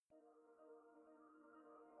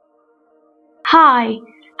Hi,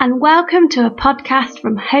 and welcome to a podcast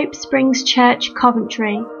from Hope Springs Church,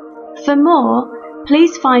 Coventry. For more,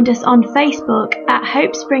 please find us on Facebook at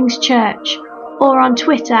Hope Springs Church, or on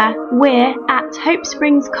Twitter, we're at Hope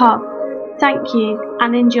Springs Cov. Thank you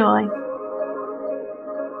and enjoy.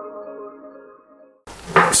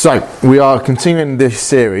 So, we are continuing this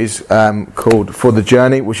series called For the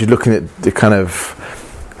Journey, which is looking at the kind of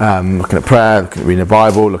looking at prayer, looking at reading the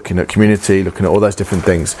Bible, looking at community, looking at all those different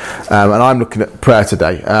things. And I'm looking at prayer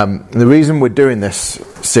today. The reason we're doing this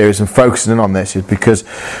series and focusing on this is because,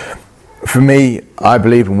 for me, I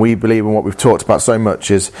believe and we believe in what we've talked about so much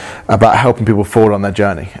is about helping people forward on their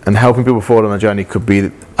journey. And helping people forward on their journey could be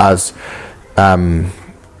as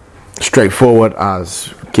straightforward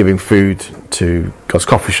as giving food to God's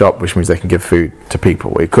coffee shop, which means they can give food to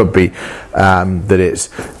people. It could be that it's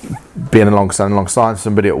being alongside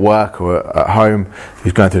somebody at work or at home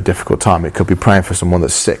who's going through a difficult time. It could be praying for someone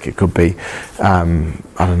that's sick. It could be,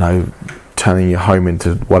 turning your home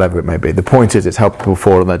into whatever it may be. The point is, it's helping people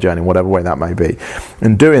forward on their journey, whatever way that may be.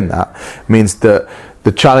 And doing that means that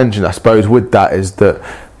the challenge, I suppose, with that is that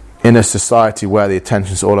in a society where the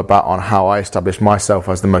attention's all about on how I establish myself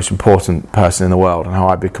as the most important person in the world and how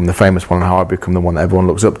I become the famous one and how I become the one that everyone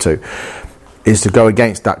looks up to, is to go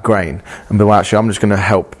against that grain and be, well, actually, I'm just going to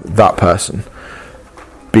help that person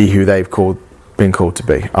be who they've been called to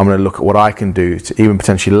be. I'm going to look at what I can do to even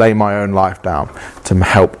potentially lay my own life down to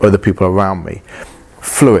help other people around me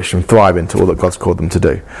flourish and thrive into all that God's called them to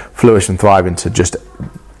do. Flourish and thrive into just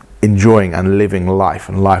enjoying and living life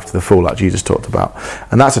and life to the full, like Jesus talked about.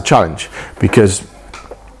 And that's a challenge because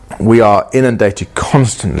we are inundated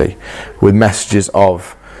constantly with messages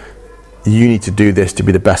of, you need to do this to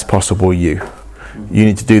be the best possible you. You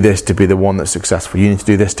need to do this to be the one that's successful. You need to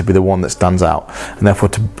do this to be the one that stands out. And therefore,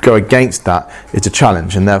 to go against that is a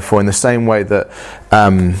challenge. And therefore, in the same way that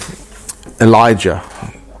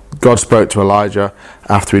God spoke to Elijah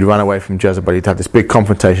after he'd run away from Jezebel. He'd had this big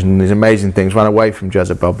confrontation and these amazing things, ran away from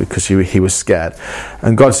Jezebel because he was scared.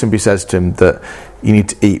 And God simply says to him that you need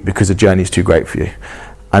to eat because the journey is too great for you.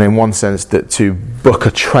 And in one sense, that to book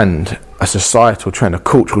a trend, a societal trend, a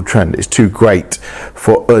cultural trend, is too great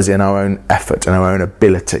for us in our own effort and our own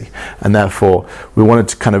ability. And therefore, we wanted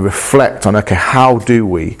to kind of reflect on, okay, how do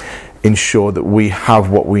we ensure that we have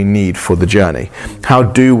what we need for the journey? How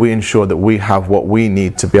do we ensure that we have what we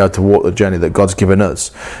need to be able to walk the journey that God's given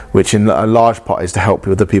us, which in a large part is to help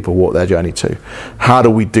other people walk their journey too? How do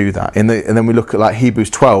we do that? And then we look at like Hebrews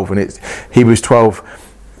 12, and it's Hebrews 12,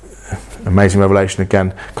 amazing revelation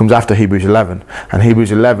again, comes after Hebrews 11. And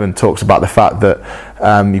Hebrews 11 talks about the fact that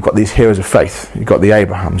you've got these heroes of faith. You've got the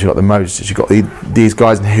Abrahams, you've got the Moses, you've got these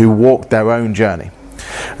guys who walked their own journey.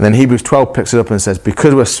 And then Hebrews 12 picks it up and says,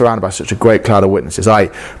 because we're surrounded by such a great cloud of witnesses,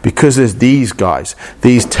 because there's these guys,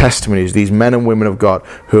 these testimonies, these men and women of God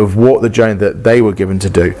who have walked the journey that they were given to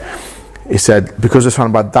do, it said, because we're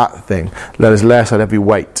surrounded by that thing, let us lay aside every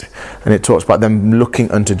weight. And it talks about them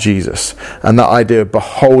looking unto Jesus. And that idea of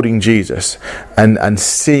beholding Jesus and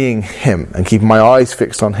seeing him and keeping my eyes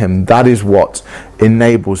fixed on him, that is what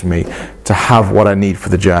enables me to have what I need for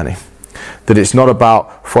the journey. That it's not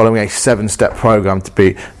about following a 7-step program to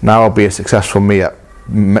be, now I'll be a successful me at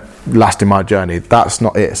last in my journey. That's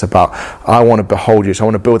not it. It's about, I want to behold Jesus. I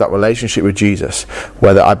want to build that relationship with Jesus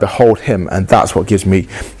where that I behold him, and that's what gives me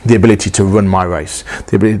the ability to run my race,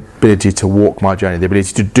 the ability to walk my journey, the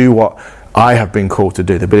ability to do what I have been called to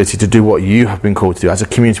do, the ability to do what you have been called to do, as a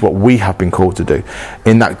community, what we have been called to do.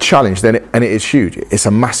 In that challenge, and it is huge. It's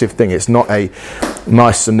a massive thing. It's not a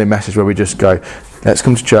nice Sunday message where we just go, let's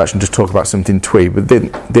come to church and just talk about something twee. But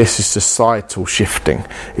this is societal shifting.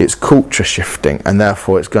 It's culture shifting. And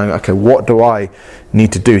therefore it's going, okay, what do I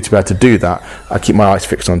need to do to be able to do that? I keep my eyes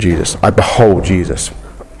fixed on Jesus. I behold Jesus.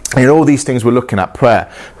 And in all these things we're looking at,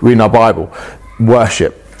 prayer, reading our Bible,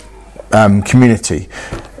 worship, community,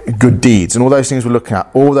 good deeds, and all those things we're looking at,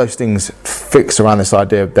 all those things fix around this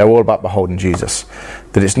idea of they're all about beholding Jesus.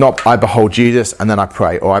 That it's not I behold Jesus and then I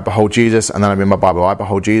pray, or I behold Jesus and then I read my Bible, or I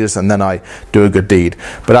behold Jesus and then I do a good deed.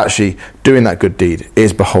 But actually doing that good deed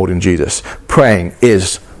is beholding Jesus. Praying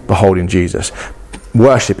is beholding Jesus.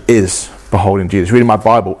 Worship is beholding Jesus. Reading my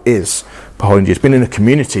Bible is beholding Jesus. Being in a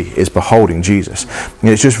community is beholding Jesus. And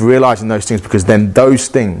it's just realising those things, because then those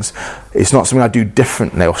things, it's not something I do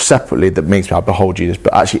differently or separately that makes me I behold Jesus,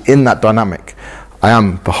 but actually in that dynamic I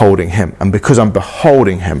am beholding him. And because I'm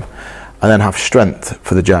beholding him, I then have strength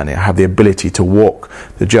for the journey. I have the ability to walk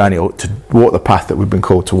the journey, or to walk the path that we've been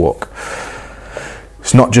called to walk.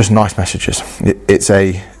 It's not just nice messages. It's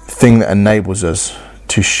a thing that enables us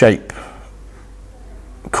to shape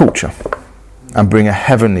culture. and bring a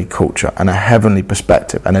heavenly culture and a heavenly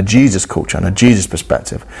perspective and a Jesus culture and a Jesus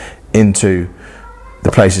perspective into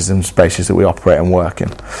the places and spaces that we operate and work in.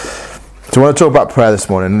 So I want to talk about prayer this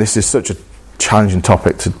morning, and this is such a challenging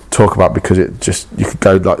topic to talk about because you could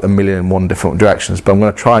go like 1,000,001 different directions, but I'm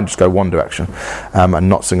going to try and just go one direction and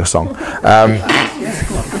not sing a song.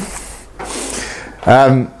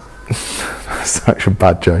 That's such a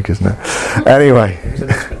bad joke, isn't it? Anyway, There's an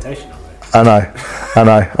expectation of it. I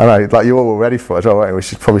know. Like you all were ready for it, right?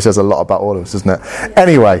 Which probably says a lot about all of us, doesn't it?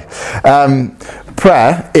 Anyway,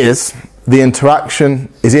 prayer is interaction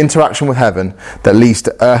with heaven that leads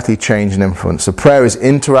to earthly change and influence. So prayer is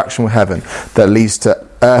interaction with heaven that leads to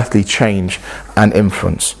earthly change and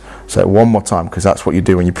influence. So one more time, because that's what you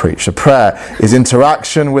do when you preach. So prayer is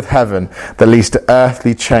interaction with heaven that leads to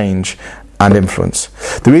earthly change and influence.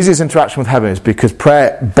 The reason it's interaction with heaven is because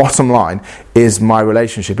prayer, bottom line, is my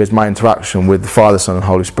relationship, is my interaction with the Father, Son and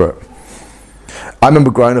Holy Spirit. I remember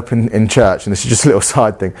growing up in church, and this is just a little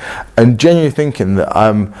side thing, and genuinely thinking that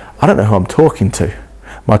I don't know who I'm talking to.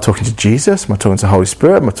 Am I talking to Jesus? Am I talking to the Holy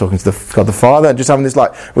Spirit? Am I talking to God the Father? And just having this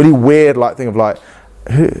like really weird like thing of like,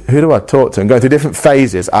 who do I talk to? And going through different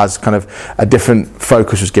phases as kind of a different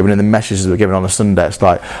focus was given in the messages that were given on a Sunday. It's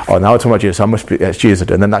like, oh, now I'm talking about Jesus, I must be, it's Jesus.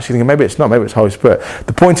 And then actually thinking, maybe it's not, maybe it's Holy Spirit.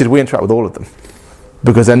 The point is we interact with all of them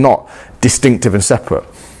because they're not distinctive and separate.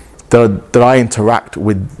 That I interact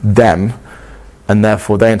with them and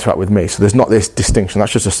therefore they interact with me. So there's not this distinction.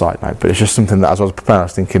 That's just a side note, but it's just something that as I was preparing, I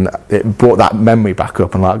was thinking it brought that memory back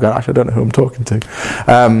up and like going, actually I don't know who I'm talking to.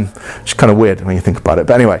 It's kind of weird when you think about it.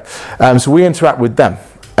 But anyway, so we interact with them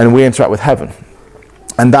and we interact with heaven.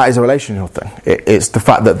 And that is a relational thing. It's the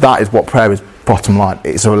fact that is what prayer is, bottom line.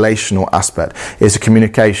 It's a relational aspect. It's a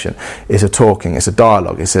communication. It's a talking. It's a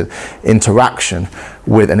dialogue. It's an interaction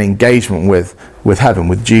with an engagement with heaven,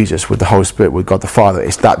 with Jesus, with the Holy Spirit, with God the Father.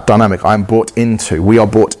 It's that dynamic we are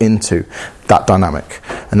brought into that dynamic.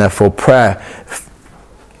 And therefore prayer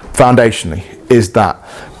foundationally is that.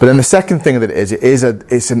 But then the second thing that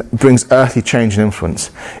it brings earthly change and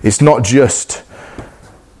influence. It's not just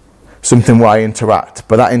something where I interact,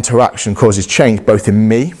 but that interaction causes change both in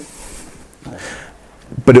me,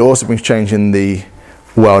 but it also brings change in the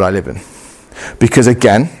world I live in. Because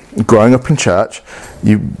again, growing up in church,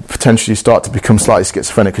 you potentially start to become slightly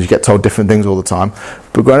schizophrenic because you get told different things all the time.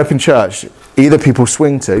 But growing up in church, either people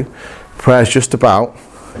swing to, prayer is just about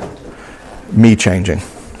me changing.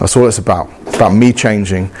 That's all it's about. It's about me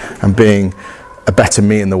changing and being a better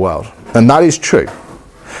me in the world. And that is true.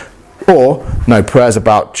 Or, no, prayer is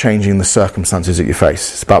about changing the circumstances that you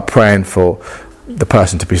face. It's about praying for the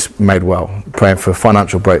person to be made well, praying for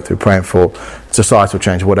financial breakthrough, praying for societal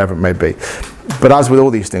change, whatever it may be. But as with all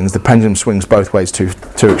these things, the pendulum swings both ways to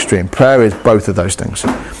extreme. Prayer is both of those things.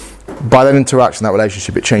 By that interaction, that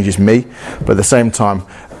relationship, it changes me, but at the same time,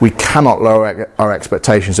 we cannot lower our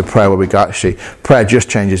expectations of prayer where we go, actually, prayer just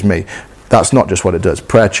changes me. That's not just what it does.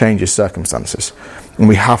 Prayer changes circumstances. And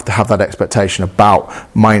we have to have that expectation about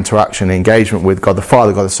my interaction and engagement with God the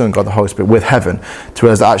Father, God the Son, God the Holy Spirit, with heaven, to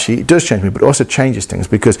realize that actually it does change me, but it also changes things,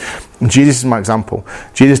 because Jesus is my example.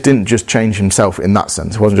 Jesus didn't just change himself in that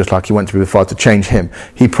sense. It wasn't just like he went to be with the Father to change him.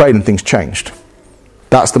 He prayed and things changed.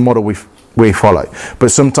 That's the model we follow. But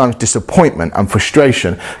sometimes disappointment and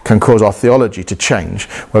frustration can cause our theology to change,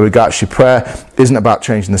 where we go, actually, prayer isn't about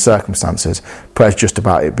changing the circumstances. Prayer is just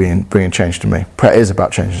about it bringing change to me. Prayer is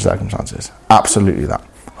about changing circumstances. Absolutely that.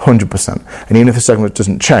 100%. And even if the circumstance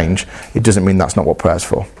doesn't change, it doesn't mean that's not what prayer is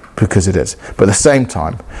for, because it is. But at the same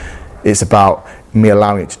time, it's about me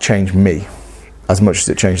allowing it to change me as much as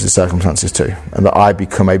it changes the circumstances too. And that I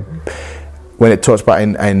become when it talks about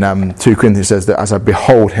in 2 Corinthians, it says that as I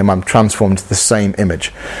behold him, I'm transformed to the same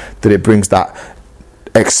image. That it brings that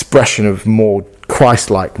expression of more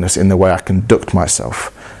Christ-likeness in the way I conduct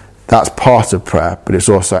myself. That's part of prayer, but it's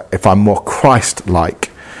also, if I'm more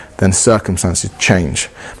Christ-like, then circumstances change.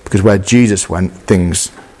 Because where Jesus went,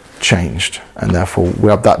 things changed. And therefore,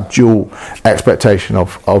 we have that dual expectation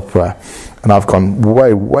of prayer. And I've gone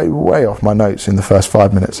way, way, way off my notes in the first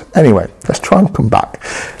 5 minutes. Anyway, let's try and come back.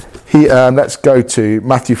 Let's go to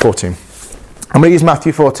Matthew 14. I'm going to use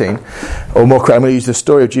Matthew 14, or more correctly, I'm going to use the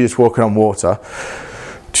story of Jesus walking on water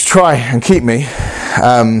to try and keep me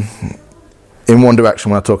in one direction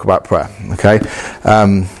when I talk about prayer. Okay?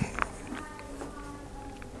 I'm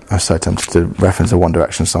so tempted to reference a One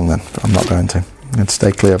Direction song then, but I'm not going to. I'm going to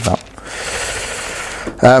stay clear of that.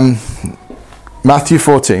 Matthew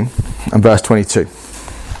 14 and verse 22.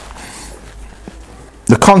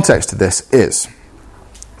 The context of this is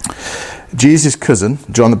Jesus' cousin,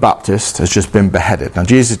 John the Baptist, has just been beheaded. Now,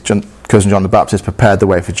 Jesus' cousin John the Baptist prepared the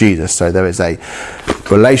way for Jesus. So there is a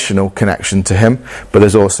relational connection to him, but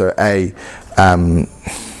there's also a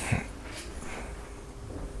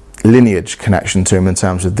lineage connection to him in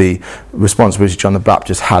terms of the responsibility John the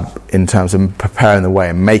Baptist had in terms of preparing the way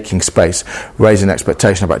and making space, raising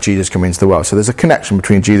expectation about Jesus coming into the world. So there's a connection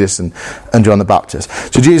between Jesus and John the Baptist.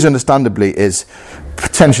 So Jesus understandably is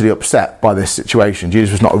potentially upset by this situation.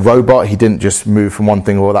 Jesus was not a robot. He didn't just move from one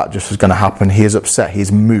thing or that just was going to happen. He is upset.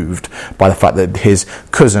 He's moved by the fact that his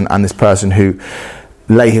cousin and this person who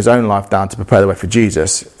lay his own life down to prepare the way for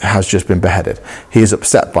Jesus has just been beheaded. He is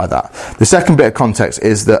upset by that. The second bit of context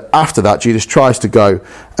is that after that, Jesus tries to go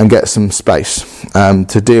and get some space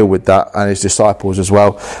to deal with that, and his disciples as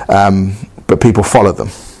well, but people follow them.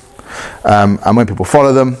 And when people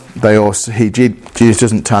follow them, Jesus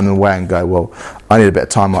doesn't turn them away and go, well, I need a bit of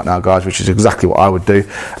time right now, guys, which is exactly what I would do.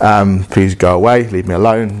 Please go away, leave me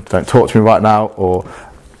alone, don't talk to me right now. Or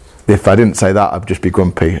if I didn't say that, I'd just be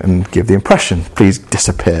grumpy and give the impression, please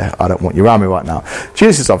disappear, I don't want you around me right now.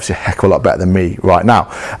 Jesus is obviously a heck of a lot better than me right now.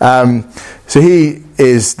 So he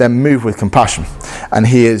is then moved with compassion, and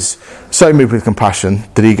he is so moved with compassion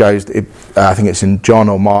that he goes, I think it's in John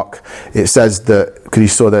or Mark, it says that because he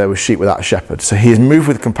saw there were sheep without a shepherd. So he is moved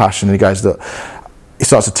with compassion, and he goes that he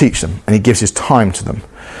starts to teach them, and he gives his time to them.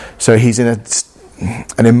 So he's in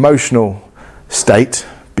an emotional state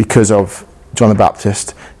because of John the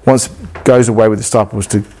Baptist. Once goes away with the disciples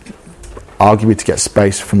to arguably to get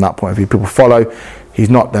space from that point of view. People follow. He's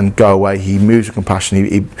not then go away. He moves with compassion.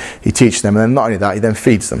 He teaches them, and then not only that, he then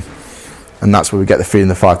feeds them, and that's where we get the feeding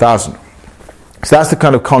the 5,000. So that's the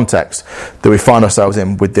kind of context that we find ourselves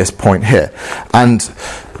in with this point here. And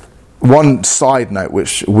one side note,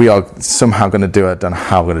 which we are somehow going to do, I don't know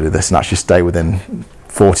how we're going to do this, and actually stay within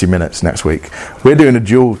 40 minutes next week. We're doing a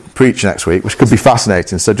dual preach next week, which could be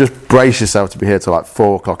fascinating. So just brace yourself to be here till like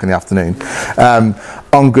 4 o'clock in the afternoon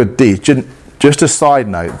on good deeds. Just a side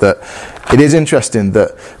note that it is interesting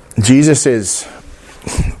that Jesus is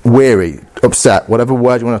weary, upset, whatever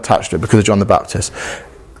word you want to attach to it, because of John the Baptist,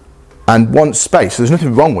 and wants space. So there's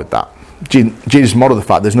nothing wrong with that. Jesus modeled the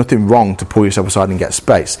fact there's nothing wrong to pull yourself aside and get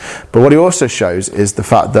space. But what he also shows is the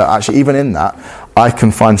fact that actually even in that, I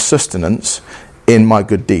can find sustenance in my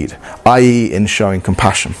good deed, i.e. in showing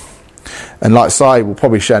compassion. And like Si will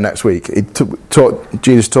probably share next week,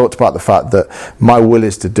 Jesus talked about the fact that my will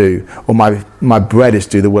is to do, or my bread is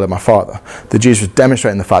to do the will of my Father. That Jesus was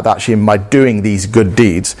demonstrating the fact that actually by doing these good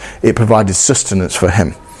deeds, it provided sustenance for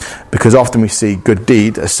him. Because often we see good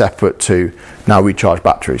deed as separate to now recharge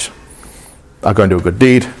batteries. I go and do a good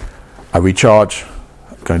deed, I recharge,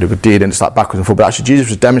 go and do a good deed, and it's like backwards and forwards. But actually Jesus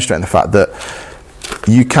was demonstrating the fact that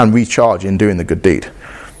you can recharge in doing the good deed.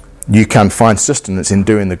 You can find sustenance in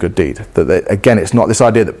doing the good deed. That again, it's not this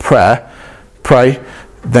idea that pray,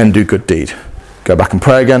 then do good deed. Go back and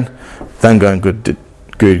pray again, then go and do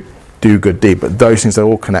good deed. But those things are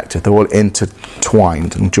all connected. They're all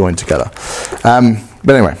intertwined and joined together.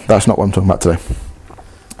 But anyway, that's not what I'm talking about today.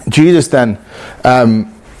 Jesus then,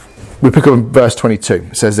 we pick up in verse 22.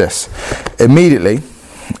 It says this: immediately,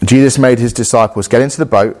 Jesus made his disciples get into the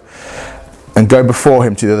boat and go before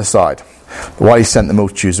him to the other side, while he sent the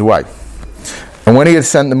multitudes away. And when he had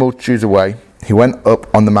sent the multitudes away, he went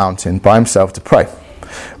up on the mountain by himself to pray.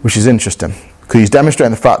 Which is interesting, because he's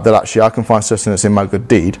demonstrating the fact that actually I can find sustenance in my good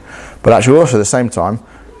deed, but actually also at the same time,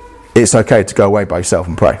 it's okay to go away by yourself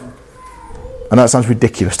and pray. And that sounds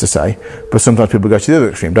ridiculous to say, but sometimes people go to the other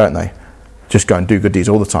extreme, don't they? Just go and do good deeds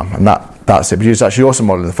all the time, and that's it. But Jesus actually also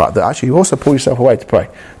modeling the fact that actually you also pull yourself away to pray.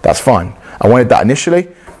 That's fine. I wanted that initially,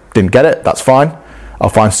 didn't get it, that's fine. I'll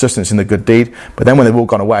find sustenance in the good deed. But then when they've all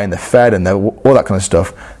gone away and they're fed and they're all that kind of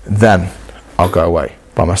stuff, then I'll go away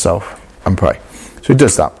by myself and pray. So he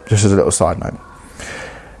does that, just as a little side note.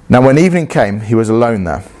 Now when evening came, he was alone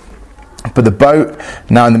there. But the boat,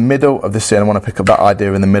 now in the middle of the sea, and I want to pick up that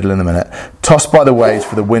idea in the middle in a minute, tossed by the waves,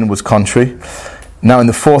 for the wind was contrary. Now in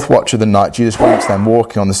the fourth watch of the night, Jesus went to them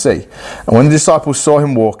walking on the sea. And when the disciples saw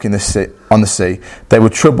him walking on the sea, they were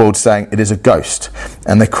troubled, saying, "It is a ghost."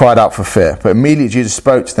 And they cried out for fear. But immediately Jesus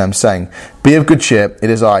spoke to them, saying, "Be of good cheer,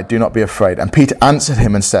 it is I, do not be afraid." And Peter answered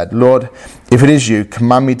him and said, "Lord, if it is you,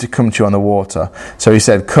 command me to come to you on the water." So he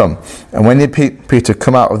said, "Come." And when Peter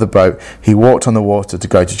come out of the boat, he walked on the water to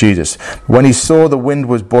go to Jesus. When he saw the wind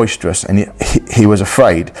was boisterous, and he was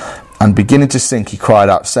afraid, and beginning to sink, he cried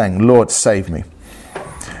out, saying, "Lord, save me."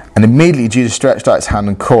 And immediately Jesus stretched out his hand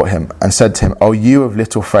and caught him and said to him, "O you of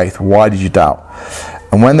little faith, why did you doubt?"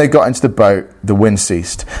 And when they got into the boat, the wind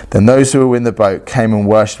ceased. Then those who were in the boat came and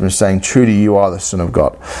worshipped him, saying, "Truly you are the Son of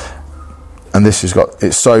God." And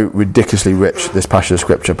it's so ridiculously rich, this passage of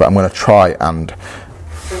scripture, but I'm going to try and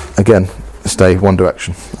again, stay One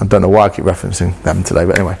Direction. I don't know why I keep referencing them today,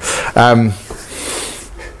 but anyway.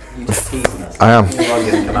 I am.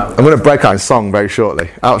 I'm going to break out in song very shortly.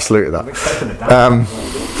 Absolutely that.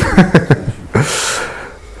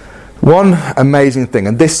 One amazing thing,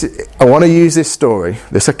 and I want to use this story,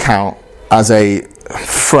 this account, as a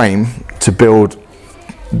frame to build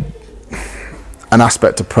an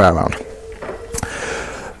aspect of prayer around.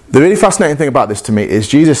 The really fascinating thing about this to me is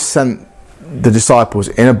Jesus sent the disciples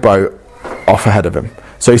in a boat off ahead of him.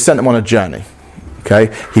 So he sent them on a journey.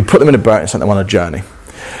 Okay, he put them in a boat and sent them on a journey.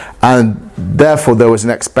 And therefore there was an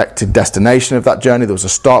expected destination of that journey, there was a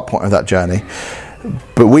start point of that journey.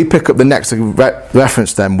 But we pick up the next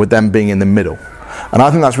reference then with them being in the middle. And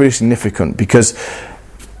I think that's really significant because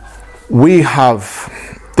we have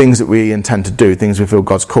things that we intend to do, things we feel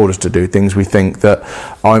God's called us to do, things we think that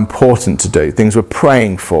are important to do, things we're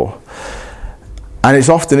praying for. And it's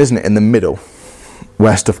often, isn't it, in the middle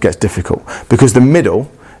where stuff gets difficult. Because the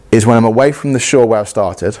middle is when I'm away from the shore where I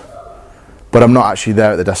started, but I'm not actually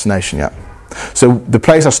there at the destination yet. So the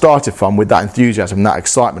place I started from with that enthusiasm, that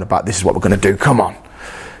excitement about this is what we're going to do, come on,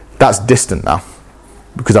 that's distant now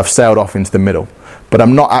because I've sailed off into the middle. But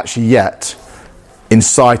I'm not actually yet in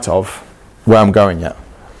sight of where I'm going yet.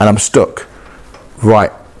 And I'm stuck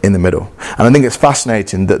right in the middle. And I think it's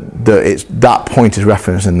fascinating that it's that point is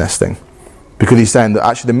referenced in this thing. Because he's saying that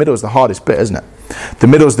actually the middle is the hardest bit, isn't it? The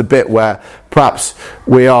middle is the bit where perhaps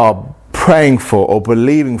we are praying for or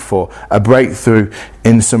believing for a breakthrough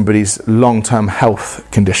in somebody's long-term health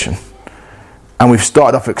condition. And we've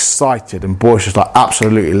started off excited and boisterous, like,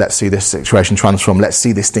 absolutely, let's see this situation transform, let's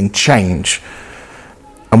see this thing change.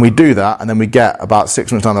 And we do that, and then we get about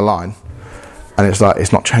 6 months down the line, and it's like,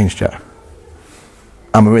 it's not changed yet.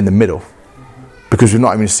 And we're in the middle. Because we've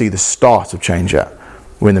not even seen the start of change yet.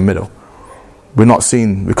 We're in the middle. We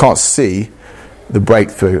can't see the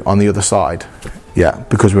breakthrough on the other side yet,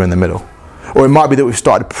 because we're in the middle. Or it might be that we've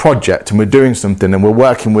started a project and we're doing something and we're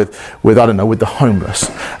working with I don't know, with the homeless,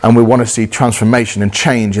 and we want to see transformation and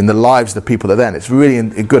change in the lives of the people that are there. And it's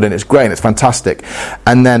really good and it's great and it's fantastic.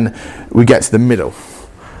 And then we get to the middle.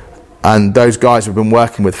 And those guys we've been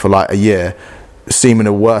working with for like a year seem in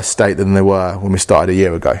a worse state than they were when we started a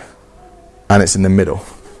year ago. And it's in the middle.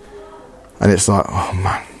 And it's like, oh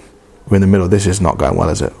man, we're in the middle. This is not going well,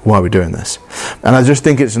 is it? Why are we doing this? And I just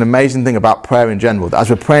think it's an amazing thing about prayer in general, that as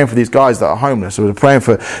we're praying for these guys that are homeless, or we're praying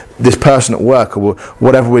for this person at work, or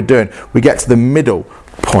whatever we're doing, we get to the middle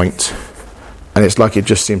point, and it's like it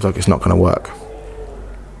just seems like it's not going to work.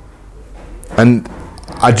 And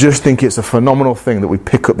I just think it's a phenomenal thing that we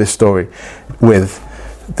pick up this story with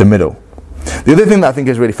the middle. The other thing that I think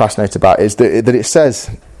is really fascinating about it is that it says,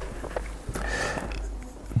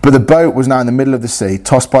 but the boat was now in the middle of the sea,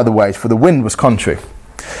 tossed by the waves, for the wind was contrary.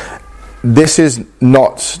 This is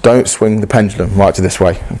not, don't swing the pendulum right to this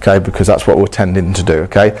way, okay, because that's what we're tending to do,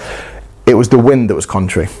 okay? It was the wind that was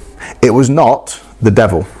contrary. It was not the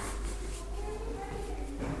devil.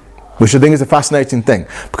 Which I think is a fascinating thing,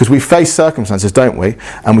 because we face circumstances, don't we?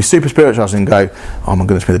 And we super spiritualize and go, oh my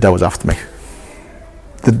goodness me, the devil's after me.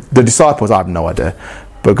 The disciples, I have no idea,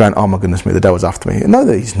 but going, oh my goodness me, the devil's after me. No,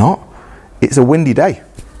 he's not. It's a windy day.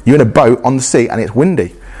 You're in a boat on the sea and it's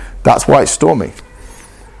windy. That's why it's stormy.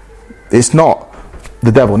 It's not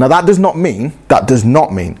the devil. Now that does not mean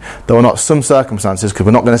there are not some circumstances, because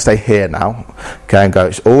we're not going to stay here now, okay, and go,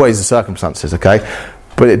 it's always the circumstances, okay?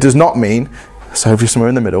 But it does not mean, so hopefully somewhere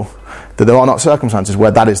in the middle, that there are not circumstances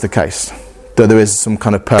where that is the case. That there is some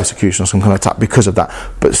kind of persecution or some kind of attack because of that.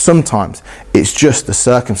 But sometimes it's just the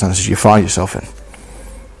circumstances you find yourself in.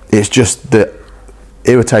 It's just the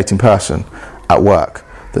irritating person at work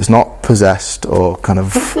that's not possessed or kind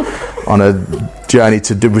of on a journey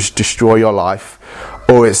to destroy your life.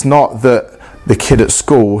 Or it's not that the kid at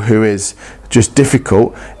school who is just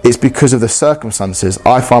difficult. It's because of the circumstances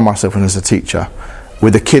I find myself in as a teacher,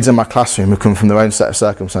 with the kids in my classroom who come from their own set of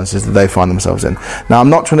circumstances that they find themselves in. Now, I'm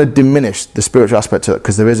not trying to diminish the spiritual aspect to it,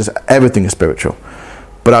 because everything is spiritual.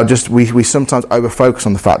 But we sometimes over-focus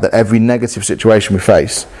on the fact that every negative situation we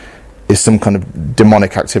face is some kind of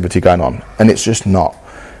demonic activity going on. And it's just not.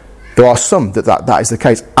 There are some that is the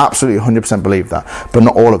case. Absolutely 100% believe that. But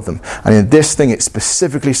not all of them. And in this thing, it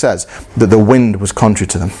specifically says that the wind was contrary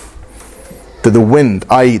to them. That the wind,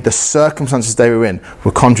 i.e. the circumstances they were in,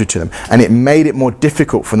 were contrary to them. And it made it more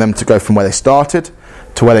difficult for them to go from where they started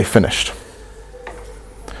to where they finished.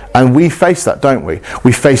 And we face that, don't we?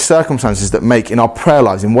 We face circumstances that make, in our prayer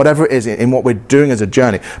lives, in whatever it is, in what we're doing as a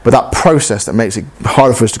journey, but that process that makes it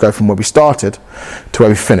harder for us to go from where we started to where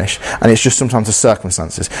we finish. And it's just sometimes the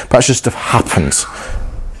circumstances. But that just stuff happens.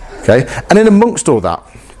 Okay? And in amongst all that,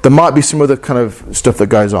 There might be some other kind of stuff that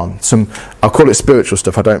goes on. I'll call it spiritual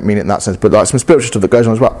stuff. I don't mean it in that sense, but like some spiritual stuff that goes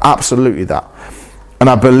on as well. Absolutely that. And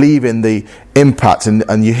I believe in the impact,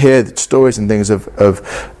 and you hear stories and things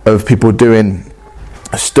of people doing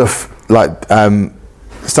stuff like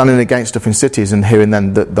standing against stuff in cities, and hearing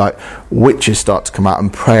then that like witches start to come out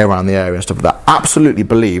and pray around the area and stuff like that. Absolutely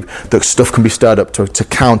believe that stuff can be stirred up to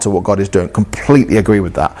counter what God is doing. Completely agree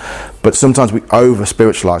with that. But sometimes we over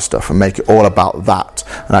spiritualize stuff and make it all about that,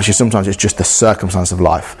 and actually sometimes it's just the circumstance of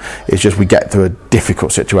life. It's just we get through a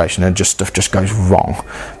difficult situation and just stuff just goes wrong.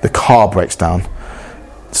 The car breaks down,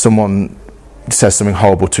 someone says something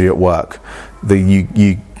horrible to you at work,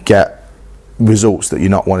 you get results that you're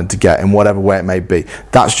not wanting to get in whatever way it may be.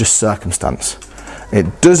 That's just circumstance.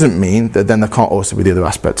 It doesn't mean that then there can't also be the other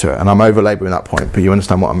aspect to it, and I'm over labouring that point, but you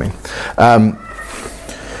understand what I mean.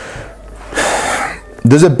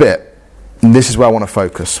 There's a bit, and this is where I want to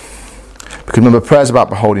focus, because remember, prayer's about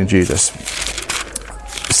beholding Jesus.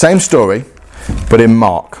 Same story, but in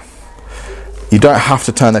Mark. You don't have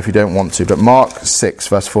to turn there if you don't want to, but Mark 6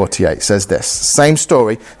 verse 48 says this. Same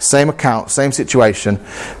story, same account, same situation,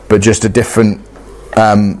 but just a different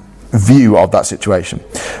view of that situation.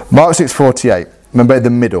 Mark 6:48, remember the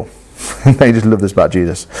middle. They just love this about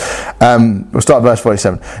Jesus. We'll start at verse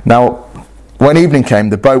 47. Now, when evening came,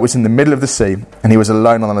 the boat was in the middle of the sea, and he was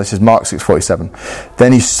alone on the land. This is Mark 6:47.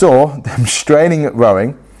 Then he saw them straining at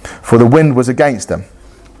rowing, for the wind was against them.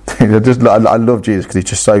 I love Jesus because he's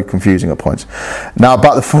just so confusing at points. Now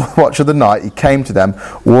about the fourth watch of the night, he came to them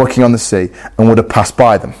walking on the sea and would have passed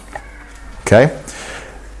by them. Okay?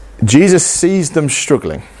 Jesus sees them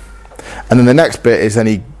struggling. And then the next bit is then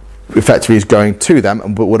he effectively is going to them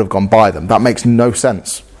and would have gone by them. That makes no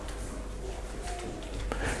sense.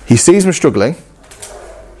 He sees them struggling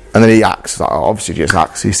and then he acts. Like, obviously Jesus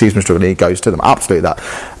acts. He sees them struggling and he goes to them. Absolutely that.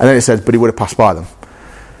 And then it says, but he would have passed by them.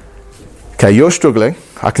 Okay, you're struggling.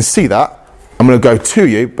 I can see that. I'm going to go to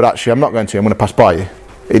you, but actually I'm not going to you. I'm going to pass by you.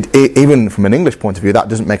 Even from an English point of view, that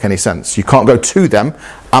doesn't make any sense. You can't go to them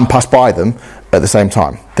and pass by them at the same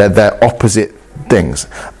time. They're opposite things.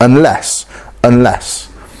 Unless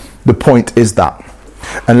the point is that.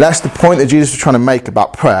 Unless the point that Jesus is trying to make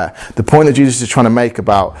about prayer, the point that Jesus is trying to make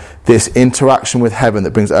about this interaction with heaven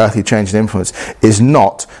that brings earthly change and influence, is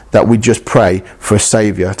not that we just pray for a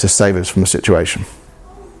saviour to save us from a situation.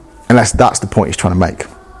 Unless that's the point he's trying to make.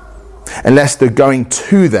 Unless the going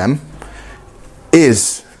to them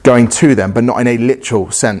is going to them, but not in a literal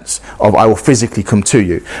sense of I will physically come to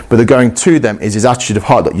you. But the going to them is his attitude of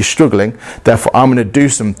heart that you're struggling, therefore I'm going to do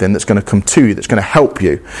something that's going to come to you, that's going to help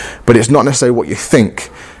you. But it's not necessarily what you think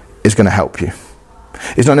is going to help you.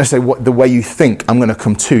 It's not necessarily the way you think I'm going to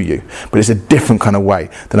come to you, but it's a different kind of way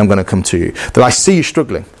that I'm going to come to you. That I see you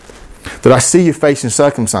struggling. That I see you facing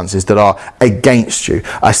circumstances that are against you.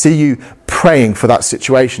 I see you praying for that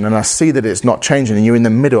situation, and I see that it's not changing, and you're in the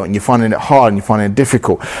middle and you're finding it hard and you're finding it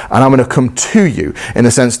difficult, and I'm going to come to you in the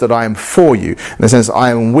sense that I am for you, in the sense that I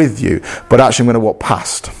am with you, but actually I'm going to walk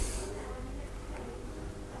past.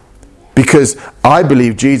 Because I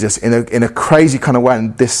believe Jesus, in a crazy kind of way,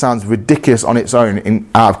 and this sounds ridiculous on its own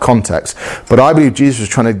out of context, but I believe Jesus was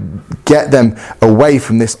trying to get them away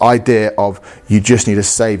from this idea of you just need a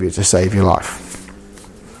saviour to save your life.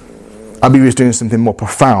 I believe he was doing something more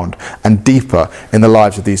profound and deeper in the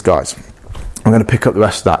lives of these guys. I'm going to pick up the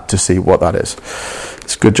rest of that to see what that is.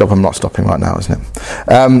 It's a good job I'm not stopping right now, isn't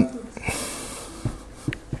it?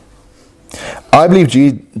 I believe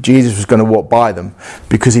Jesus was going to walk by them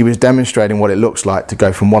because he was demonstrating what it looks like to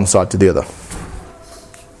go from one side to the other.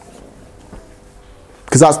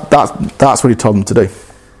 Because that's what he told them to do.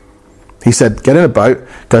 He said, get in a boat,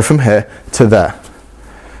 go from here to there.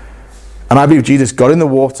 And I believe Jesus got in the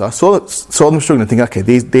water, saw them struggling, and thinking, okay,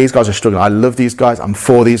 these guys are struggling. I love these guys. I'm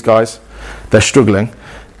for these guys. They're struggling.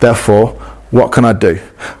 Therefore, what can I do?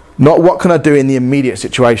 Not what can I do in the immediate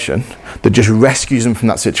situation that just rescues them from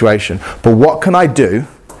that situation, but what can I do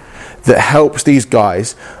that helps these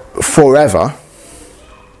guys forever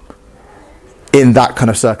in that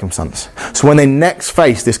kind of circumstance. So when they next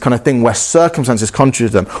face this kind of thing where circumstances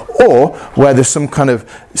contribute to them, or where there's some kind of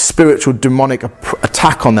spiritual demonic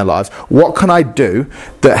attack on their lives, what can I do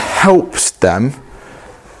that helps them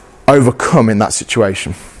overcome in that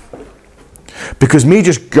situation? Because me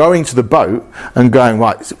just going to the boat and going,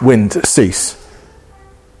 right, wind, cease,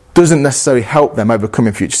 doesn't necessarily help them overcome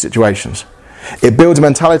in future situations. It builds a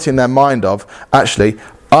mentality in their mind of, actually,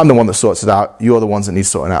 I'm the one that sorts it out, you're the ones that need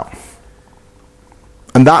sorting out.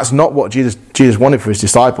 And that's not what Jesus wanted for his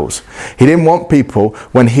disciples. He didn't want people,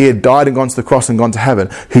 when he had died and gone to the cross and gone to heaven,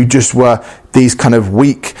 who just were these kind of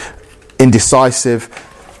weak, indecisive,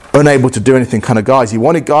 unable to do anything kind of guys. He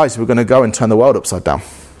wanted guys who were going to go and turn the world upside down.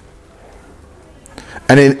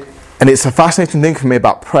 And it's a fascinating thing for me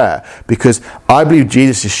about prayer, because I believe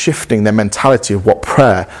Jesus is shifting their mentality of what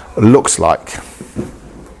prayer looks like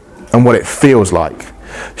and what it feels like.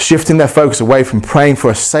 Shifting their focus away from praying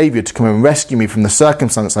for a saviour to come and rescue me from the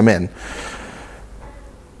circumstance I'm in,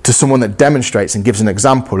 to someone that demonstrates and gives an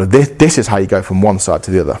example of this is how you go from one side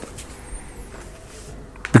to the other.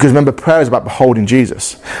 Because remember, prayer is about beholding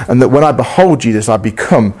Jesus. And that when I behold Jesus, I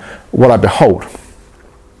become what I behold.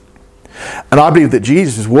 And I believe that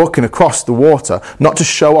Jesus is walking across the water, not to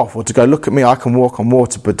show off or to go, look at me, I can walk on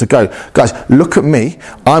water, but to go, guys, look at me,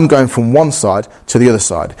 I'm going from one side to the other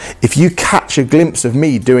side. If you catch a glimpse of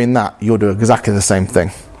me doing that, you'll do exactly the same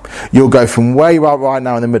thing. You'll go from where you are right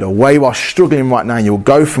now in the middle, where you are struggling right now, and you'll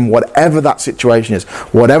go from whatever that situation is,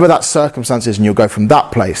 whatever that circumstance is, and you'll go from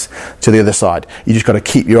that place to the other side. You just got to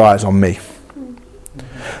keep your eyes on me.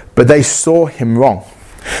 But they saw him wrong,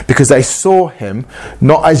 because they saw him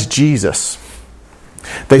not as Jesus.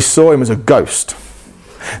 They saw him as a ghost.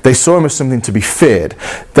 They saw him as something to be feared.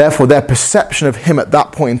 Therefore, their perception of him at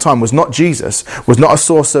that point in time was not Jesus, was not a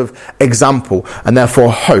source of example and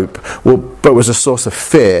therefore hope, but was a source of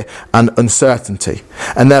fear and uncertainty.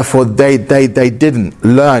 And therefore, they didn't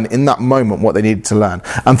learn in that moment what they needed to learn.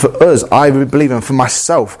 And for us, I believe, and for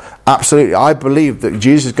myself, absolutely, I believe that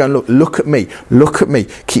Jesus is going, look at me,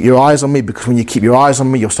 keep your eyes on me, because when you keep your eyes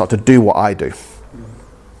on me, you'll start to do what I do.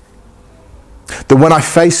 That when I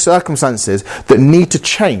face circumstances that need to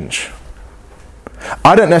change,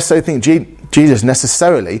 I don't necessarily think Jesus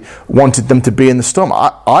necessarily wanted them to be in the storm.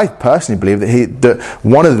 I personally believe that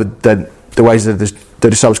one of the ways that the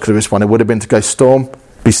disciples could have responded would have been to go, storm,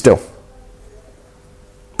 be still.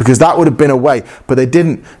 Because that would have been a way, but they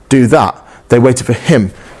didn't do that. They waited for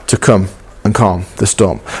him to come and calm the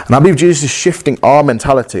storm. And I believe Jesus is shifting our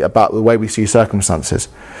mentality about the way we see circumstances.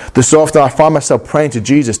 That so often I find myself praying to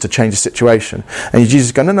Jesus to change the situation, and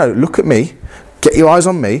Jesus going, no, look at me, get your eyes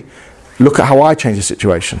on me, look at how I change the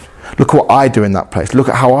situation, look at what I do in that place, look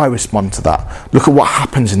at how I respond to that, look at what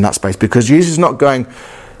happens in that space. Because Jesus is not going,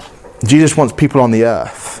 Jesus wants people on the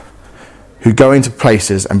earth who go into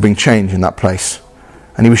places and bring change in that place.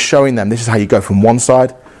 And he was showing them, this is how you go from one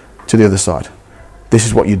side to the other side. This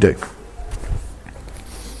is what you do.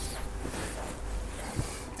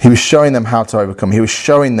 He was showing them how to overcome. He was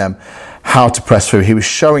showing them how to press through. He was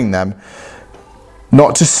showing them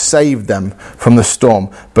not to save them from the storm,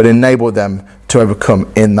 but enable them to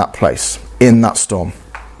overcome in that place, in that storm.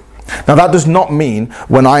 Now that does not mean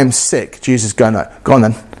when I am sick, Jesus going, no, go on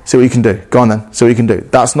then, see what you can do. Go on then, see what you can do.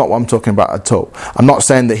 That's not what I'm talking about at all. I'm not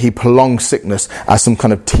saying that he prolongs sickness as some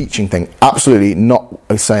kind of teaching thing. Absolutely not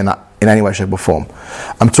saying that in any way, shape or form.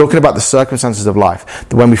 I'm talking about the circumstances of life,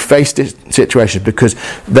 that when we face this situation, because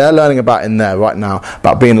they're learning about in there right now,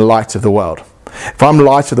 about being the light of the world. If I'm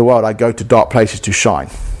light of the world, I go to dark places to shine.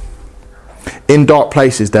 In dark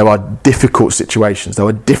places, there are difficult situations, there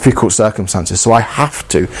are difficult circumstances, so I have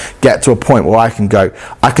to get to a point where I can go,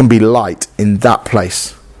 I can be light in that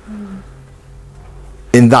place,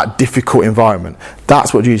 in that difficult environment.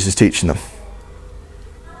 That's what Jesus is teaching them.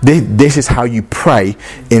 This is how you pray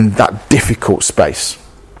in that difficult space.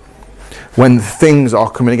 When things are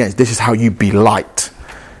coming against, this is how you be light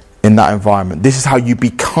in that environment. This is how you be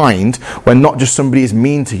kind when not just somebody is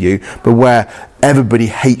mean to you, but where everybody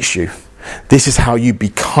hates you. This is how you be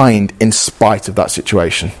kind in spite of that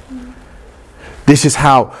situation. This is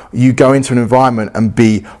how you go into an environment and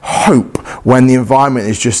be hope when the environment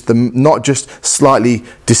is just not just slightly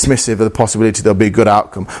dismissive of the possibility there'll be a good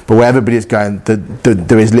outcome, but where everybody is going,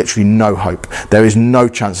 there is literally no hope. There is no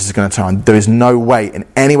chance this is going to turn. There is no way in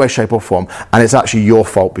any way, shape or form, and it's actually your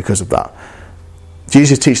fault because of that.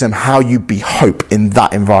 Jesus teaches them how you be hope in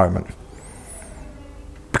that environment.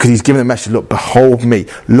 Because he's giving the message, look, behold me.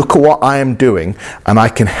 Look at what I am doing, and I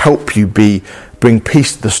can help you bring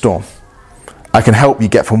peace to the storm. I can help you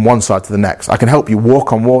get from one side to the next. I can help you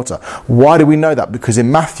walk on water. Why do we know that? Because in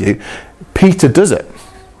Matthew, Peter does it.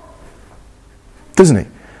 Doesn't he?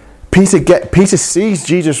 Peter sees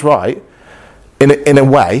Jesus right in a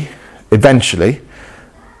way, eventually,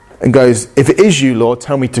 and goes, if it is you, Lord,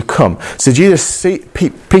 tell me to come. So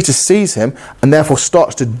Peter sees him and therefore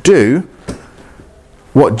starts to do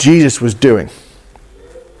what Jesus was doing.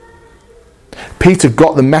 Peter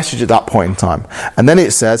got the message at that point in time. And then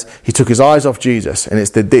it says he took his eyes off Jesus. And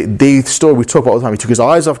it's the story we talk about all the time. He took his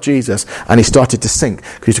eyes off Jesus and he started to sink.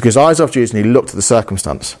 Because he took his eyes off Jesus and he looked at the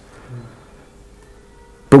circumstance.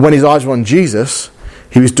 But when his eyes were on Jesus,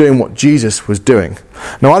 He was doing what Jesus was doing.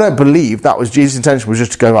 Now, I don't believe that was Jesus' intention, was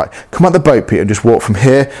just to go, right, come out the boat, Peter, and just walk from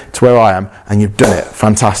here to where I am, and you've done it.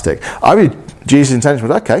 Fantastic. I believe Jesus' intention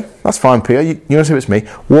was, okay, that's fine, Peter, you know if it's me,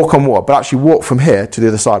 walk on water, but actually walk from here to the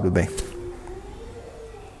other side with me.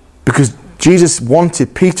 Because Jesus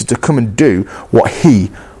wanted Peter to come and do what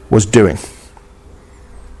he was doing.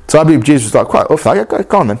 So I believe Jesus was like, quite,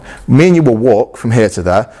 go on then. Me and you will walk from here to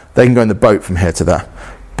there. They can go in the boat from here to there.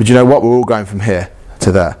 But you know what? We're all going from here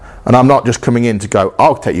to there. And I'm not just coming in to go,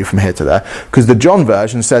 I'll take you from here to there. Because the John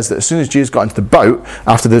version says that as soon as Jesus got into the boat,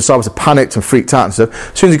 after the disciples had panicked and freaked out and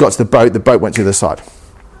stuff, as soon as he got to the boat went to the other side.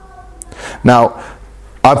 Now,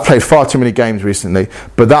 I've played far too many games recently,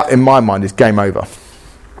 but that in my mind is game over.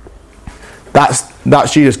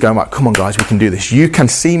 That's Jesus going, right, come on guys, we can do this. You can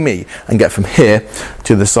see me and get from here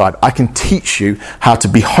to the side. I can teach you how to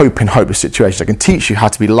be hope in hopeless situations. I can teach you how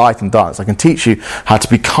to be light in darkness. I can teach you how to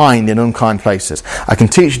be kind in unkind places. I can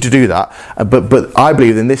teach you to do that. But I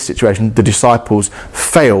believe in this situation, the disciples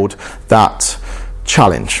failed that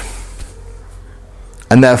challenge.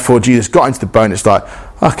 And therefore Jesus got into the boat and it's like,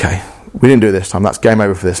 okay, we didn't do it this time. That's game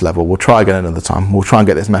over for this level. We'll try again another time. We'll try and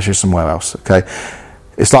get this message somewhere else, okay?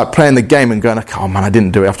 It's like playing the game and going, oh man, I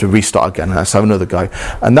didn't do it. I have to restart again. Let's have another go.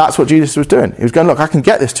 And that's what Jesus was doing. He was going, look, I can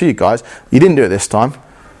get this to you guys. You didn't do it this time,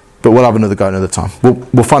 but we'll have another go another time.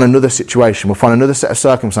 We'll find another situation. We'll find another set of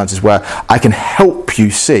circumstances where I can help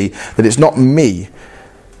you see that it's not me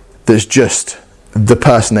that's just the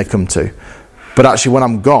person they come to. But actually when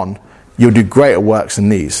I'm gone, you'll do greater works than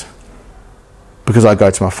these. Because I go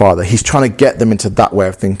to my Father. He's trying to get them into that way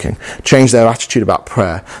of thinking. Change their attitude about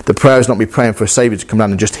prayer. The prayer is not me praying for a Saviour to come down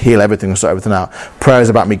and just heal everything and sort everything out. Prayer is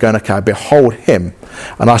about me going, okay, I behold Him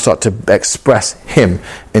and I start to express Him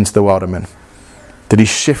into the world I'm in. That He's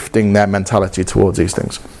shifting their mentality towards these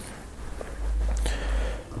things.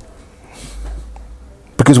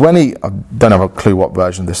 Because when I don't have a clue what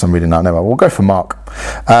version of this I'm reading now, no, we'll go for Mark.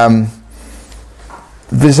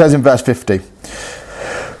 This says in verse 50,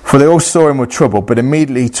 for they all saw him with trouble, but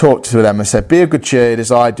immediately he talked to them and said, be of good cheer, it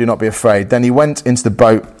is I, do not be afraid. Then he went into the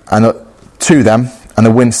boat and to them, and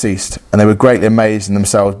the wind ceased, and they were greatly amazed in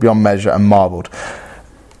themselves beyond measure and marvelled.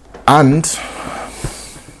 And,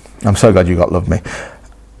 I'm so glad you got love me.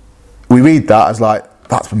 We read that as like,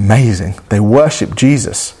 that's amazing. They worship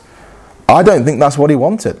Jesus. I don't think that's what he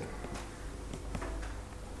wanted.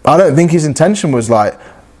 I don't think his intention was like,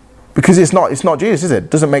 because it's not Jesus, is it? It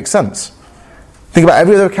doesn't make sense. Think about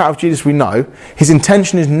every other account of Jesus we know. His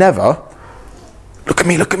intention is never, look at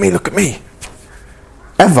me, look at me, look at me.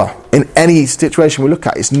 Ever. In any situation we look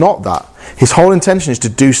at, it's not that. His whole intention is to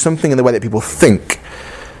do something in the way that people think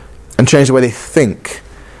and change the way they think.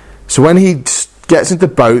 So when he gets into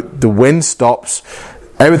the boat, the wind stops,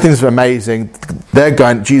 everything's amazing. They're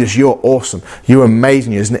going, Jesus, you're awesome. You're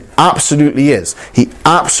amazing. And it absolutely is. He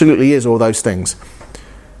absolutely is all those things.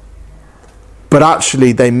 But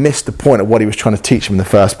actually, they missed the point of what he was trying to teach them in the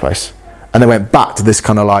first place. And they went back to this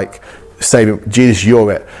kind of like, saying, Jesus, you're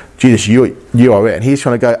it. Jesus, you are it. And he's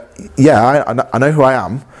trying to go, yeah, I know who I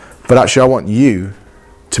am, but actually I want you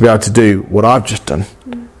to be able to do what I've just done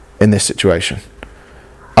in this situation.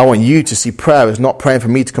 I want you to see prayer as not praying for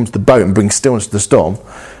me to come to the boat and bring stillness to the storm,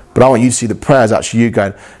 but I want you to see the prayer as actually you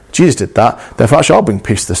going, Jesus did that, therefore actually I'll bring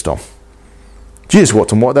peace to the storm. Jesus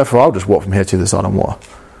walked on water, therefore I'll just walk from here to the side on water.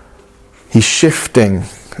 He's shifting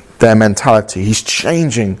their mentality. He's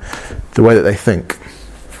changing the way that they think.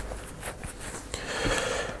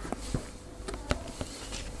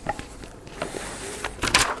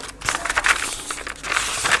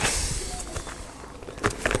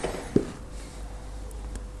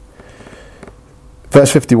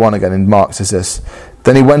 Verse 51 again in Mark says this,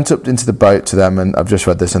 then he went up into the boat to them, and I've just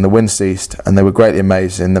read this, and the wind ceased, and they were greatly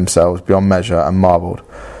amazed in themselves beyond measure and marvelled.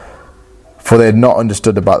 For they had not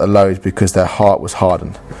understood about the loaves because their heart was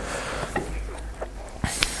hardened.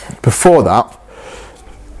 Before that,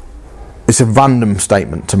 it's a random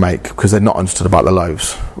statement to make because they'd not understood about the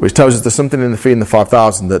loaves, which tells us there's something in the feeding the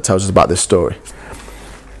 5,000 that tells us about this story.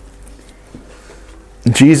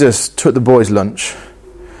 Jesus took the boys' lunch,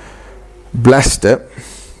 blessed it,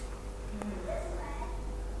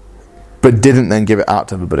 but didn't then give it out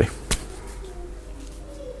to everybody.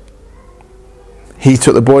 He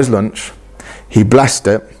took the boys' lunch, he blessed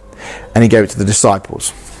it, and he gave it to the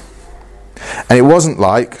disciples. And it wasn't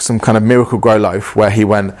like some kind of miracle grow loaf where he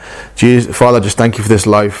went, Jesus, Father, just thank you for this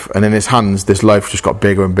loaf. And in his hands, this loaf just got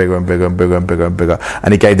bigger and bigger and bigger and bigger and bigger and bigger.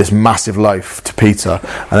 And he gave this massive loaf to Peter.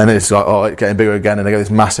 And then it's like, oh, it's getting bigger again. And they gave this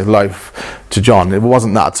massive loaf to John. It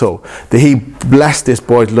wasn't that at all. He blessed this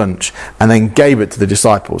boy's lunch and then gave it to the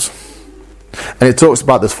disciples. And it talks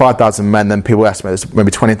about there's 5,000 men, then people estimate there's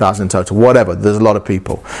maybe 20,000 in total, whatever. There's a lot of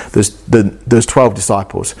people. There's 12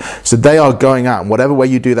 disciples. So they are going out, and whatever way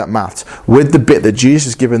you do that maths, with the bit that Jesus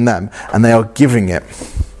has given them, and they are giving it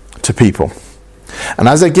to people. And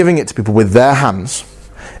as they're giving it to people with their hands,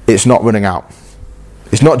 it's not running out.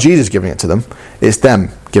 It's not Jesus giving it to them, it's them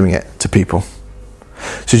giving it to people.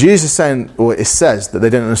 So Jesus is saying, or it says that they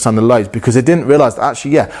didn't understand the loaves because they didn't realise that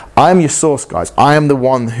actually, I am your source, guys. I am the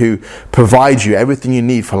one who provides you everything you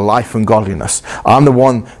need for life and godliness. I'm the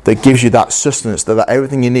one that gives you that sustenance, that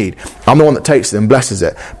everything you need. I'm the one that takes it and blesses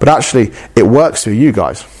it. But actually, it works through you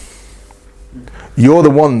guys. You're the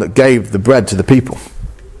one that gave the bread to the people.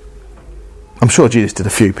 I'm sure Jesus did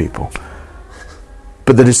a few people.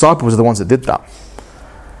 But the disciples are the ones that did that.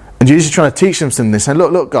 And Jesus is trying to teach them something. They're saying,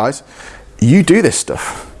 look, guys, you do this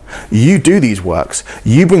stuff. You do these works.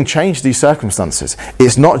 You bring change to these circumstances.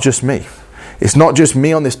 It's not just me. It's not just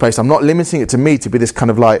me on this place. I'm not limiting it to me to be this kind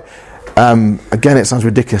of like, again, it sounds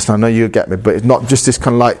ridiculous, and I know you'll get me, but it's not just this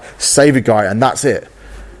kind of like saviour guy and that's it.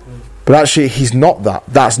 But actually, he's not that.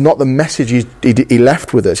 That's not the message he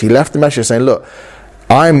left with us. He left the message saying, look,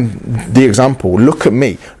 I'm the example. Look at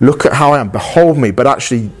me. Look at how I am. Behold me. But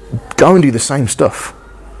actually, go and do the same stuff.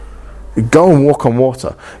 Go and walk on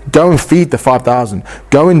water. Go and feed the 5,000.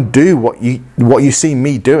 Go and do what you see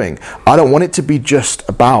me doing. I don't want it to be just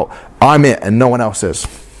about I'm it and no one else is.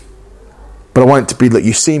 But I want it to be that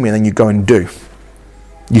you see me and then you go and do.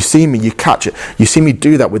 You see me, you catch it. You see me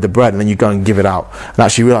do that with the bread and then you go and give it out. And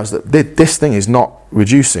actually realise that this thing is not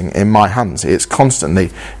reducing in my hands. It's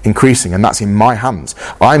constantly increasing and that's in my hands.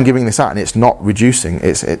 I'm giving this out and it's not reducing.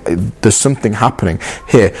 There's something happening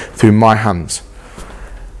here through my hands.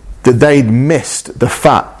 That they'd missed the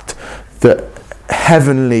fact that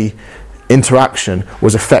heavenly interaction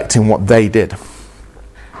was affecting what they did.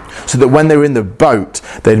 So that when they were in the boat,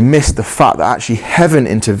 they'd missed the fact that actually heaven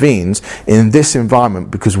intervenes in this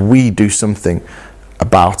environment because we do something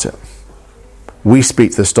about it. We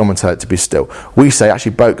speak to the storm and tell it to be still. We say,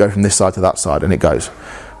 actually, boat, go from this side to that side, and it goes.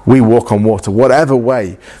 We walk on water. Whatever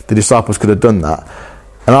way the disciples could have done that.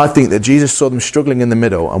 And I think that Jesus saw them struggling in the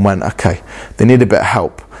middle and went, okay, they need a bit of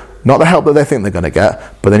help. Not the help that they think they're going to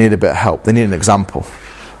get, but they need a bit of help. They need an example.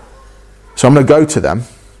 So I'm going to go to them,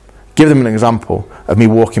 give them an example of me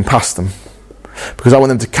walking past them. Because I want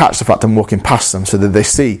them to catch the fact I'm walking past them so that they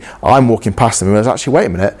see I'm walking past them. And realize, actually, wait a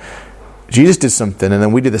minute, Jesus did something and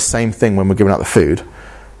then we did the same thing when we're giving out the food.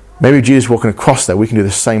 Maybe Jesus walking across there, we can do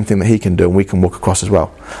the same thing that he can do and we can walk across as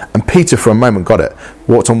well. And Peter for a moment got it,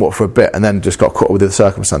 walked on water for a bit and then just got caught with the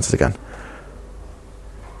circumstances again.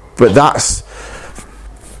 But that's,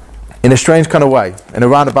 in a strange kind of way, in a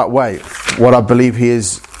roundabout way, what I believe he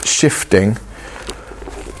is shifting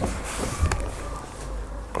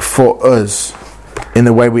for us in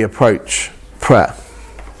the way we approach prayer.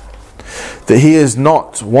 That he is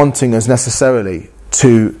not wanting us necessarily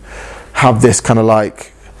to have this kind of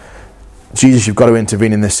like, Jesus, you've got to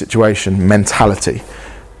intervene in this situation mentality.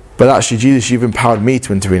 But actually, Jesus, you've empowered me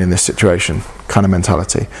to intervene in this situation kind of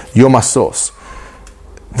mentality. You're my source.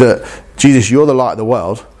 That, Jesus, you're the light of the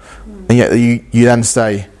world. And yet you then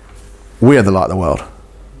say, we are the light of the world.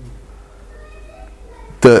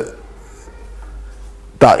 That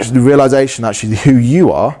the realisation actually who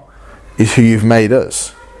you are is who you've made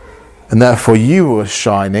us. And therefore you are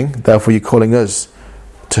shining, therefore you're calling us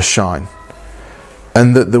to shine.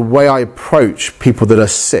 And that the way I approach people that are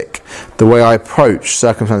sick, the way I approach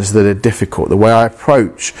circumstances that are difficult, the way I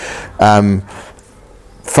approach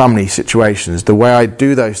family situations, the way I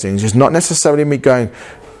do those things is not necessarily me going,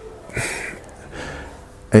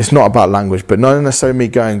 it's not about language, but not necessarily me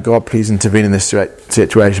going, God, please intervene in this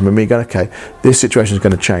situation, but me going, okay, this situation is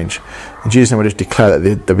going to change. And Jesus will just declare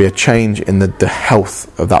that there'll be a change in the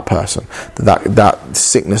health of that person, that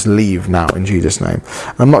sickness leave now in Jesus' name.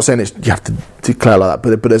 And I'm not saying you have to declare like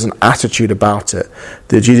that, but there's an attitude about it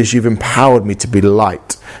that Jesus, you've empowered me to be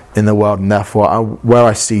light in the world, and therefore where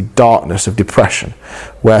I see darkness of depression,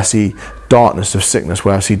 where I see darkness of sickness,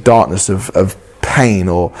 where I see darkness of pain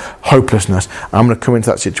or hopelessness, I'm going to come into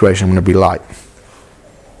that situation, I'm going to be light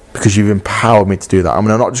because you've empowered me to do that. I'm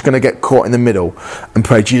not just going to get caught in the middle and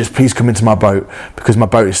pray, Jesus, please come into my boat because my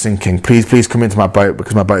boat is sinking. Please come into my boat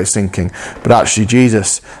because my boat is sinking. But actually,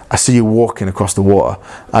 Jesus, I see you walking across the water.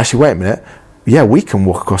 Actually, wait a minute, yeah, we can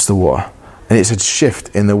walk across the water. And it's a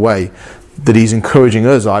shift in the way that he's encouraging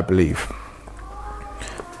us, I believe,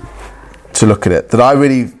 to look at it. That I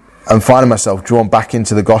really am finding myself drawn back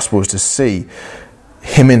into the Gospels to see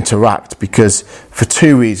him interact, because for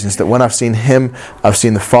two reasons: that when I've seen him, I've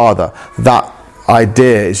seen the Father. That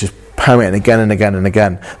idea is just permeating again and again and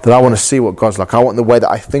again, that I want to see what God's like. I want the way that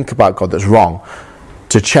I think about God that's wrong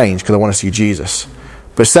to change, because I want to see Jesus.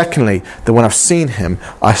 But secondly, that when I've seen him,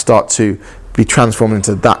 I start to be transformed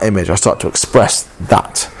into that image. I start to express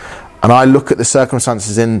that. And I look at the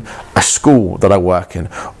circumstances in a school that I work in,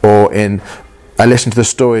 or I listen to the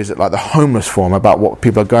stories at like the homeless forum about what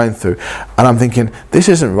people are going through, and I'm thinking, this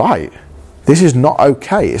isn't right. This is not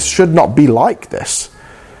okay. It should not be like this.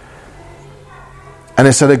 And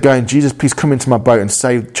instead of going, Jesus, please come into my boat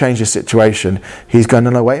and change this situation, he's going,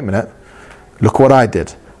 no, wait a minute. Look what I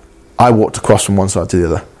did. I walked across from one side to the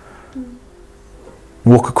other.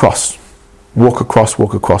 Walk across. Walk across,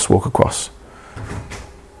 walk across, walk across.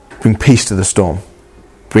 Bring peace to the storm.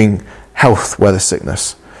 Bring health where there's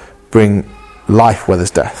sickness. Bring life where there's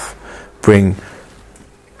death. Bring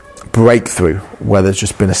breakthrough where there's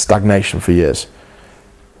just been a stagnation for years.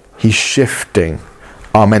 He's shifting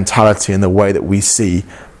our mentality and the way that we see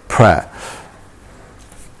prayer.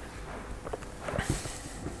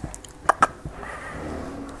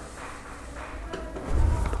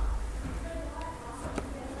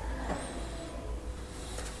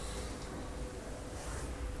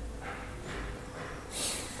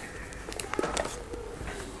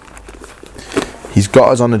 He's got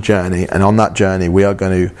us on a journey, and on that journey we are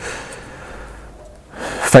going to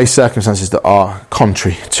face circumstances that are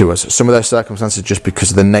contrary to us. Some of those circumstances just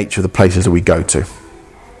because of the nature of the places that we go to.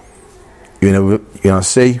 You're on a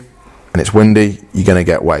sea and it's windy, you're going to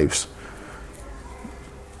get waves.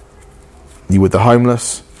 You're with the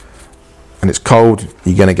homeless and it's cold,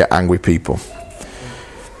 you're going to get angry people.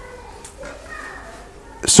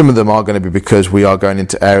 Some of them are going to be because we are going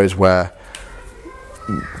into areas where,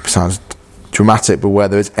 sounds dramatic, but where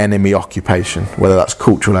there is enemy occupation, whether that's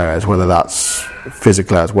cultural areas, whether that's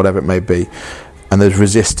physical areas, whatever it may be, and there's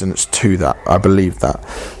resistance to that. I believe that.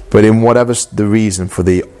 But in whatever's the reason for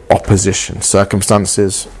the opposition,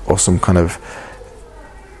 circumstances or some kind of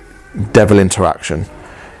devil interaction,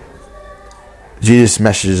 Jesus'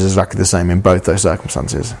 message is exactly the same in both those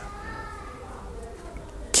circumstances.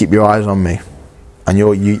 Keep your eyes on me, and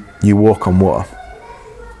you walk on water.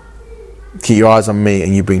 Keep your eyes on me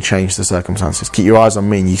and you bring change to the circumstances. Keep your eyes on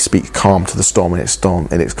me and you speak calm to the storm and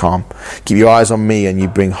it's calm. Keep your eyes on me and you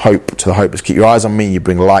bring hope to the hopeless. Keep your eyes on me and you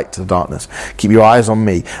bring light to the darkness. Keep your eyes on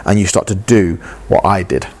me and you start to do what I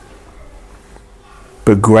did.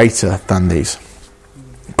 But greater than these.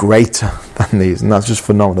 Greater than these. And that's just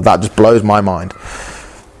phenomenal. That just blows my mind.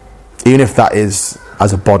 Even if that is,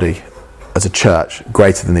 as a body, as a church,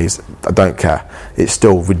 greater than these, I don't care. It's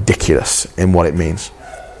still ridiculous in what it means.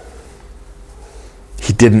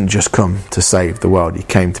 He didn't just come to save the world. He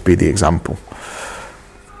came to be the example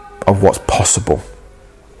of what's possible,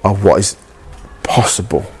 of what is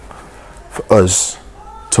possible for us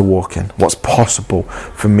to walk in, what's possible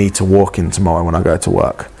for me to walk in tomorrow when I go to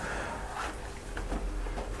work.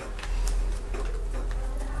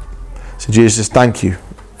 So Jesus, thank you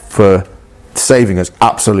for saving us,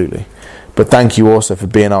 absolutely. But thank you also for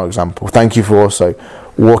being our example. Thank you for also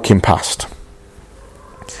walking past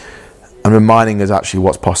and reminding us actually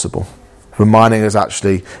what's possible. Reminding us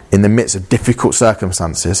actually in the midst of difficult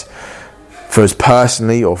circumstances, for us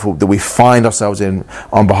personally or that we find ourselves in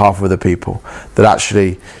on behalf of other people, that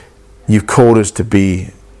actually you've called us to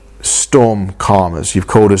be storm calmers. You've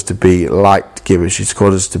called us to be light givers. You've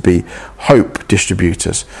called us to be hope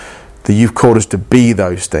distributors. That you've called us to be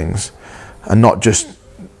those things and not just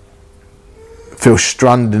feel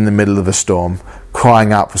stranded in the middle of a storm,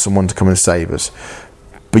 crying out for someone to come and save us.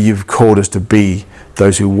 But you've called us to be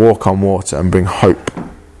those who walk on water and bring hope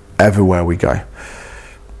everywhere we go.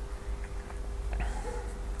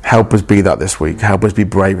 Help us be that this week. Help us be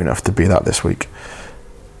brave enough to be that this week.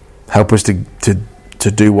 Help us to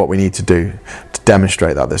do what we need to do to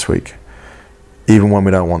demonstrate that this week. Even when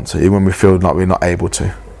we don't want to, even when we feel like we're not able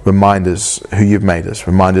to. Remind us who you've made us.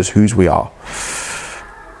 Remind us whose we are.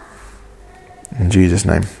 In Jesus'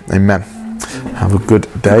 name, amen. Have a good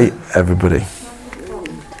day, everybody.